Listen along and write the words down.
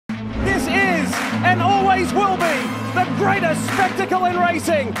and always will be the greatest spectacle in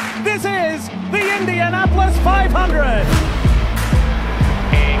racing. This is the Indianapolis 500.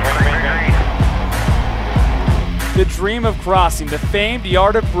 The dream of crossing the famed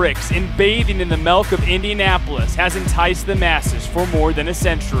Yard of Bricks and bathing in the milk of Indianapolis has enticed the masses for more than a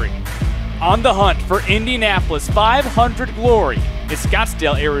century. On the hunt for Indianapolis 500 glory is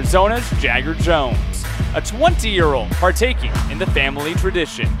Scottsdale, Arizona's Jagger Jones, a 20-year-old partaking in the family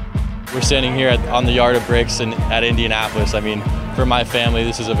tradition. We're standing here on the Yard of Bricks at Indianapolis. I mean, for my family,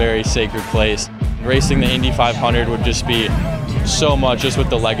 this is a very sacred place. Racing the Indy 500 would just be so much, just with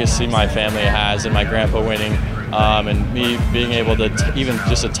the legacy my family has and my grandpa winning, and me being able to even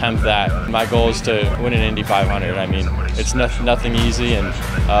just attempt that. My goal is to win an Indy 500. I mean, it's nothing easy,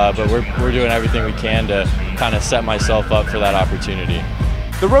 but we're doing everything we can to kind of set myself up for that opportunity.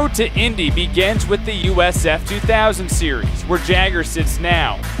 The road to Indy begins with the USF 2000 series, where Jagger sits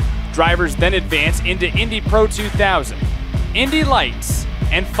now. Drivers then advance into Indy Pro 2000, Indy Lights,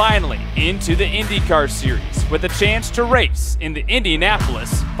 and finally into the INDYCAR series with a chance to race in the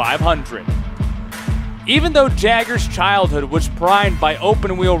Indianapolis 500. Even though Jagger's childhood was primed by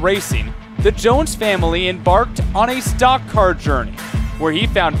open-wheel racing, the Jones family embarked on a stock car journey, where he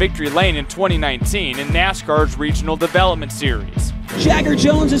found victory lane in 2019 in NASCAR's Regional Development Series. Jagger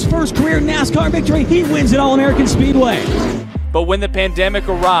Jones' first career NASCAR victory, he wins at All-American Speedway. But when the pandemic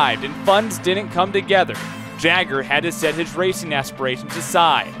arrived and funds didn't come together, Jagger had to set his racing aspirations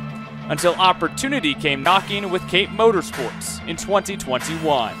aside until opportunity came knocking with Cape Motorsports in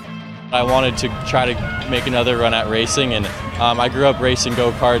 2021. I wanted to try to make another run at racing, and I grew up racing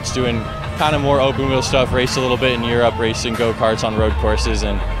go-karts, doing kind of more open-wheel stuff, raced a little bit in Europe, racing go-karts on road courses,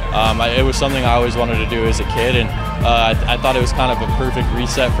 and it was something I always wanted to do as a kid, and I thought it was kind of a perfect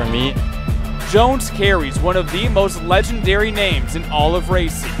reset for me. Jones carries one of the most legendary names in all of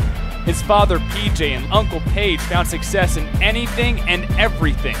racing. His father PJ and Uncle Page found success in anything and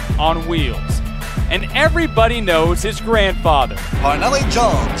everything on wheels. And everybody knows his grandfather, Parnelli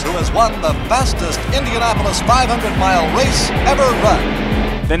Jones, who has won the fastest Indianapolis 500-mile race ever run.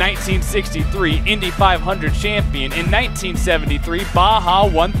 The 1963 Indy 500 champion and 1973 Baja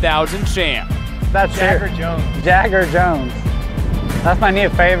 1000 champ. That's Jagger Jones. Jagger Jones. That's my new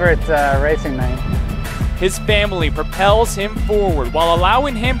favorite racing name. His family propels him forward while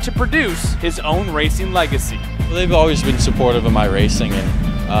allowing him to produce his own racing legacy. Well, they've always been supportive of my racing,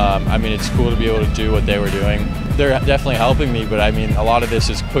 and I mean, it's cool to be able to do what they were doing. They're definitely helping me, but I mean, a lot of this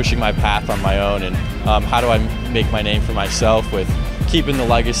is pushing my path on my own, and how do I make my name for myself with keeping the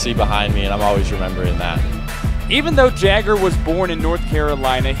legacy behind me, and I'm always remembering that. Even though Jagger was born in North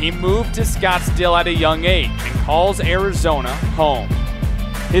Carolina, he moved to Scottsdale at a young age and calls Arizona home.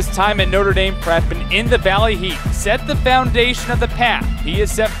 His time at Notre Dame Prep and in the Valley Heat set the foundation of the path he has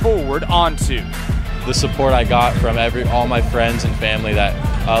set forward onto. The support I got from all my friends and family that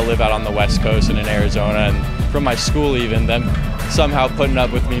live out on the West Coast and in Arizona, and from my school even, them somehow putting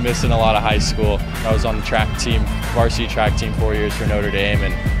up with me missing a lot of high school. I was on the track team, varsity track team 4 years for Notre Dame,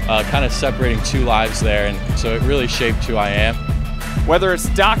 and kind of separating two lives there, and so it really shaped who I am. Whether a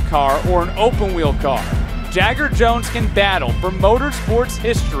stock car or an open wheel car, Jagger Jones can battle for motorsports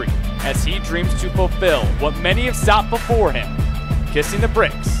history as he dreams to fulfill what many have sought before him, kissing the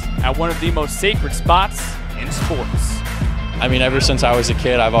bricks at one of the most sacred spots in sports. I mean, ever since I was a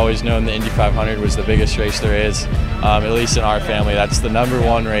kid, I've always known the Indy 500 was the biggest race there is, at least in our family. That's the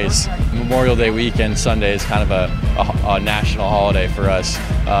 #1 race. Memorial Day weekend, Sunday, is kind of a national holiday for us,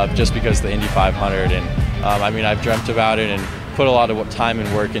 just because of the Indy 500. And I mean, I've dreamt about it and put a lot of time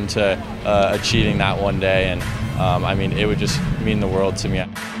and work into achieving that one day, and I mean, it would just mean the world to me.